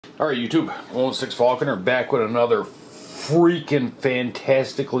Alright YouTube, 116 Falconer back with another freaking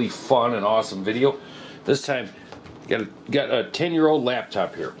fantastically fun and awesome video. This time, got a 10-year-old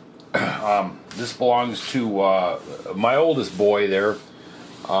laptop here. This belongs to my oldest boy there,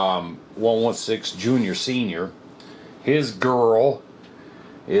 116 Junior Senior. His girl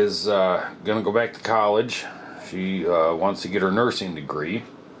is gonna go back to college. She wants to get her nursing degree.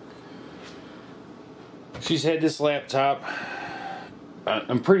 She's had this laptop.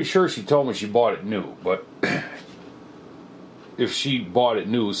 I'm pretty sure she told me she bought it new, but if she bought it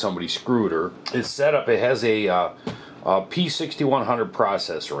new, somebody screwed her. It's set up, it has a P6100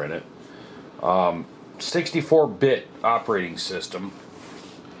 processor in it, 64-bit operating system,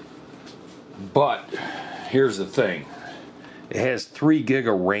 but here's the thing, it has 3 gig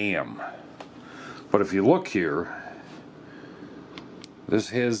of RAM. But if you look here, this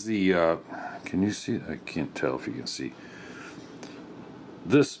has the, can you see? I can't tell if you can see.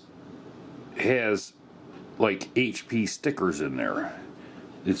 This has like HP stickers in there.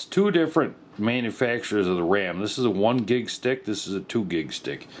 It's two different manufacturers of the RAM. This is a 1 gig stick, this is a 2 gig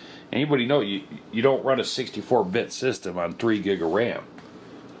stick. Anybody know you don't run a 64-bit system on 3 gig of RAM.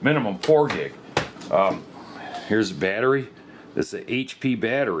 Minimum 4 gig. Here's the battery. It's an HP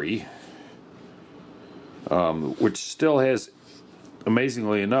battery, which still has,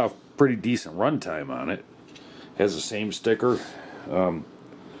 amazingly enough, pretty decent runtime on it. Has the same sticker.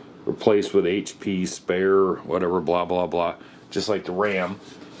 Replaced with HP spare, whatever, blah blah blah, just like the RAM.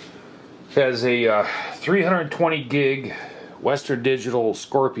 Has a 320 gig Western Digital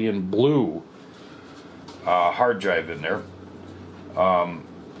Scorpion Blue hard drive in there.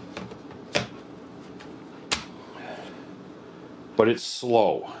 But it's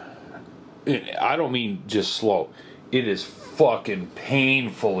slow. I don't mean just slow. It is fucking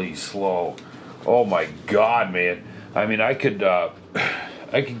painfully slow. Oh my god, man. I mean, I could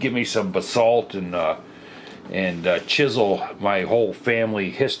give me some basalt and chisel my whole family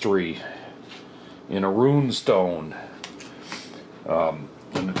history in a rune stone in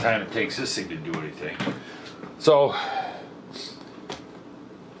the time it takes this thing to do anything. So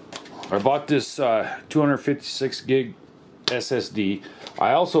I bought this 256 gig SSD.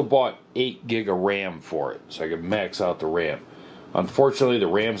 I also bought 8 gig of RAM for it, so I could max out the RAM. Unfortunately, the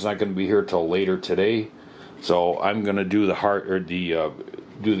RAM's not going to be here till later today. So I'm gonna do the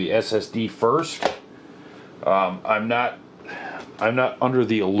do the SSD first. I'm not under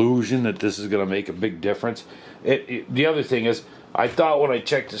the illusion that this is gonna make a big difference. The other thing is, I thought when I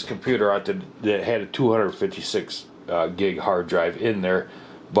checked this computer out that it had a 256 gig hard drive in there,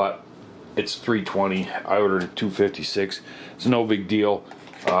 but it's 320. I ordered a 256. It's no big deal.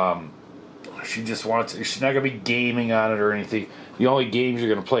 She just wants. She's not gonna be gaming on it or anything. The only games you're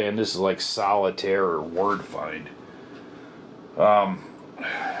gonna play on this is like Solitaire or Word Find.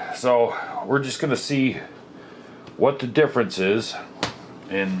 So we're just gonna see what the difference is,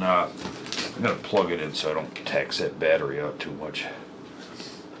 and I'm gonna plug it in so I don't tax that battery out too much.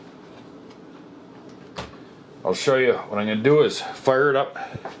 I'll show you. What I'm gonna do is fire it up,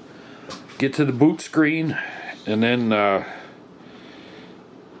 get to the boot screen, and then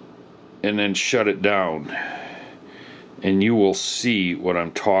shut it down, and you will see what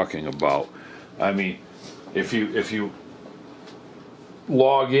I'm talking about. I mean, if you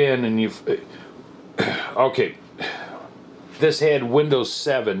log in and okay, this had Windows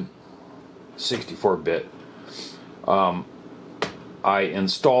 7 64-bit. I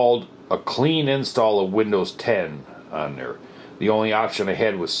installed a clean install of Windows 10 on there. The only option I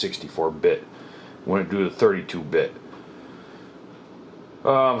had was 64-bit. When it do the 32-bit.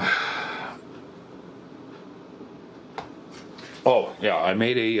 Oh yeah, I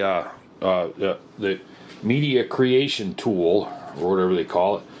made the media creation tool, or whatever they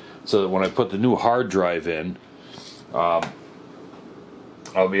call it, so that when I put the new hard drive in, I'll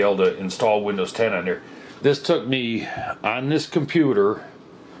be able to install Windows 10 on there. This took me, on this computer,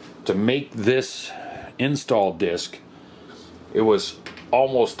 to make this install disk, it was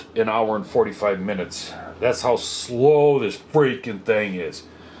almost an hour and 45 minutes. That's how slow this freaking thing is.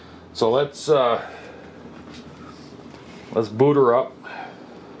 So let's boot her up.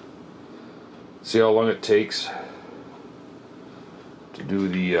 See how long it takes to do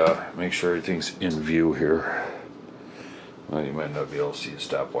the, make sure everything's in view here. Well, you might not be able to see the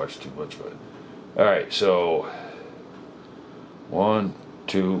stopwatch too much, but alright, so 1,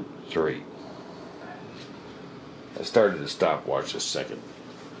 2, 3. I started the stopwatch a second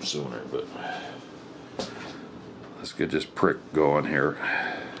sooner, but let's get this prick going here.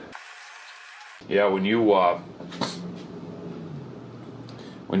 Yeah, when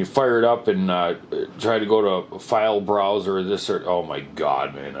when you fire it up and try to go to a file browser or this or, oh my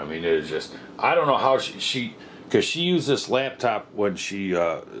God, man. I mean, it is just, I don't know how she because she used this laptop when she,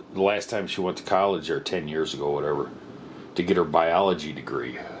 the last time she went to college, or 10 years ago, whatever, to get her biology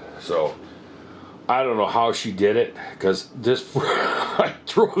degree. So, I don't know how she did it, because this, I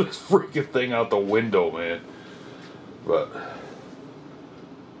threw this freaking thing out the window, man. But,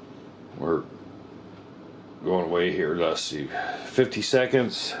 we're going away here. Let's see, 50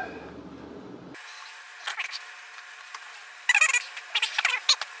 seconds.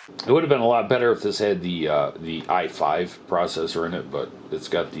 It would have been a lot better if this had the i5 processor in it, but it's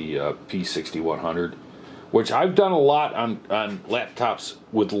got the P6100, which I've done a lot on laptops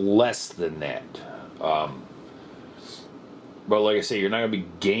with less than that. But like I say, you're not going to be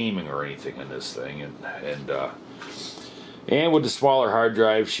gaming or anything in this thing, and with the smaller hard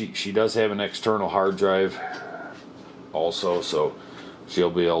drive, she does have an external hard drive also, so she'll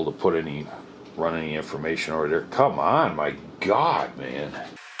be able to run any information over there. Come on, my God, man.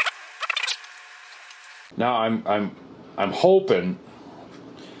 Now I'm hoping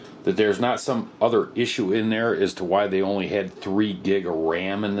that there's not some other issue in there as to why they only had 3 gig of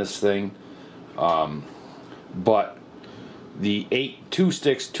RAM in this thing. But the 2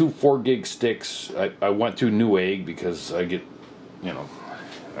 4 gig sticks, I went through Newegg because I get, you know,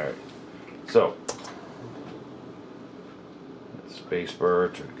 alright. So,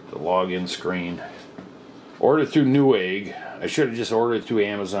 spacebar to get the login screen. Ordered through Newegg. I should have just ordered through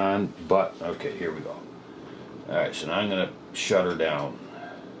Amazon, but okay, here we go. Alright, so now I'm going to shut her down.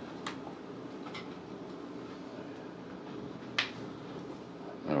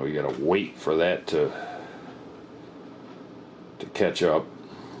 Now we got to wait for that to catch up.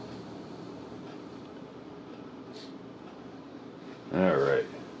 Alright.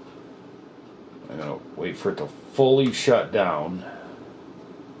 I'm going to wait for it to fully shut down.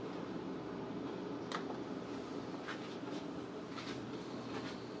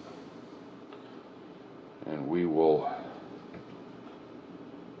 And we will,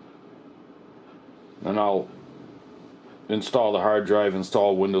 and I'll install the hard drive,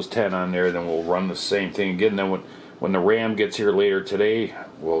 install Windows 10 on there, then we'll run the same thing again. Then when the RAM gets here later today,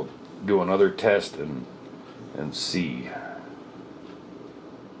 we'll do another test and see.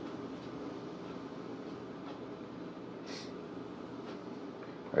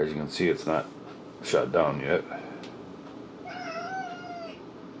 As you can see, it's not shut down yet.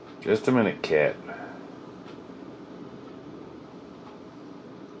 Just a minute, cat.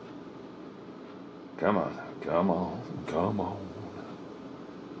 Come on, come on, come on.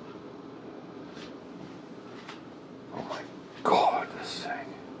 Oh my God, this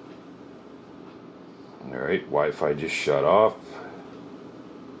thing. Alright, Wi-Fi just shut off.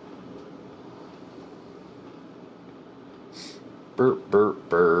 Burp, burp,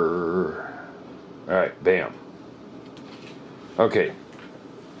 burr. Alright, bam. Okay.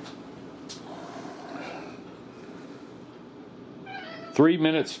 Three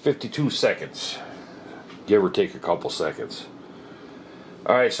minutes, 52 seconds. Give or take a couple seconds.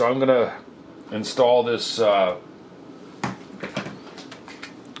 Alright, so I'm going to install this hard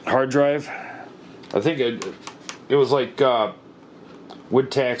drive. I think it was like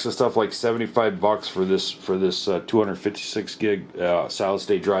with tax and stuff like $75 for this 256 gig solid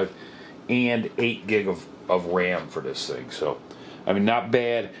state drive and 8 gig of RAM for this thing. So I mean, not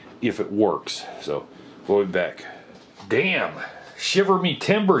bad if it works. So we'll be back. Damn, shiver me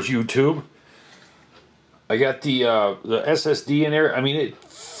timbers, YouTube. I got the SSD in there. I mean, it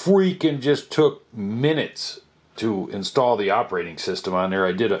freaking just took minutes to install the operating system on there.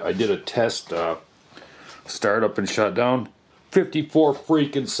 I did a test startup and shut down. 54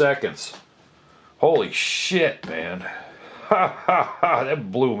 freaking seconds. Holy shit, man. Ha ha ha,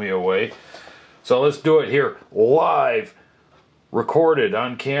 that blew me away. So let's do it here live, recorded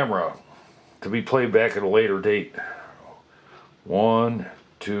on camera to be played back at a later date. 1,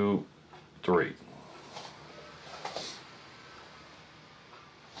 2, 3.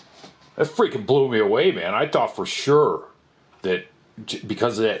 That freaking blew me away, man. I thought for sure that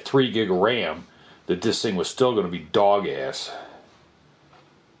because of that 3 gig of RAM, that this thing was still going to be dog ass.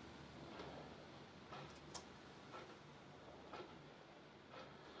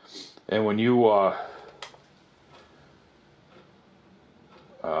 And when you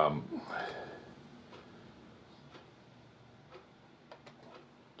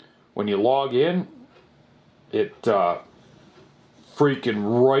log in, it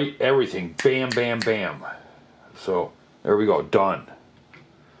freaking right everything, bam, bam, bam. So there we go, done.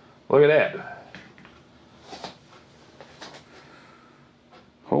 Look at that.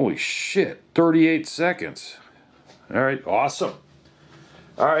 Holy shit, 38 seconds. All right, awesome.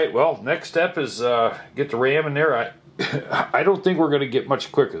 Alright, well, next step is get the RAM in there. I don't think we're going to get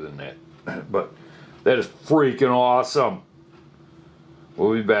much quicker than that. But that is freaking awesome.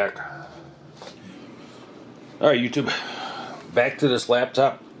 We'll be back. Alright, YouTube. Back to this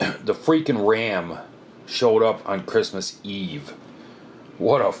laptop. The freaking RAM showed up on Christmas Eve.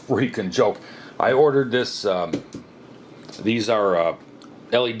 What a freaking joke. I ordered this. These are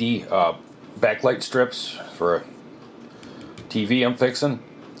LED backlight strips for a TV I'm fixing.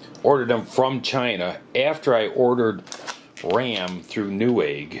 Ordered them from China after I ordered RAM through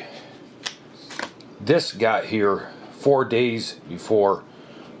Newegg. This got here 4 days before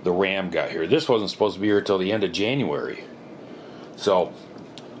the RAM got here. This wasn't supposed to be here until the end of January. So,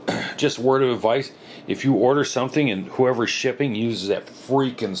 just word of advice, if you order something and whoever's shipping uses that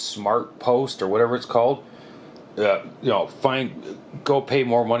freaking Smart Post or whatever it's called, go pay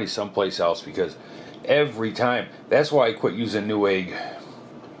more money someplace else, because every time, that's why I quit using Newegg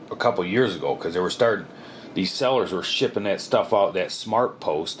a couple years ago, because these sellers were shipping that stuff out, that Smart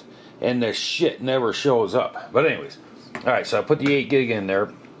Post, and the shit never shows up. But anyways, alright, so I put the 8 gig in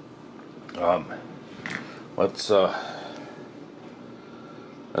there. Let's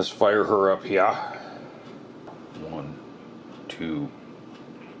fire her up here. 1, 2,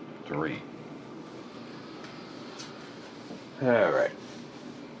 3. Alright.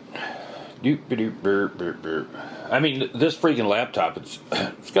 I mean, this freaking laptop, it's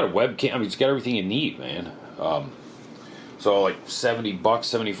got a webcam. I mean, it's got everything you need, man. So like $70,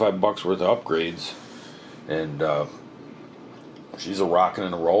 $75 worth of upgrades, and she's a rocking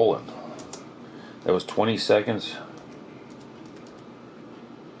and a rolling. That was 20 seconds.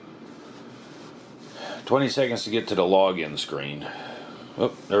 20 seconds to get to the login screen.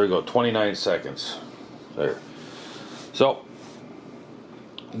 Oh, there we go. 29 seconds. There. So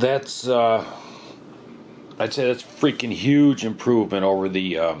that's I'd say that's freaking huge improvement over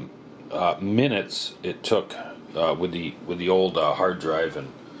the minutes it took with the old hard drive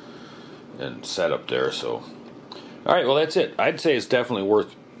and setup there. So, all right, well, that's it. I'd say it's definitely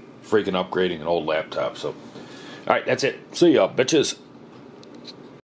worth freaking upgrading an old laptop. So, all right, that's it. See ya, bitches.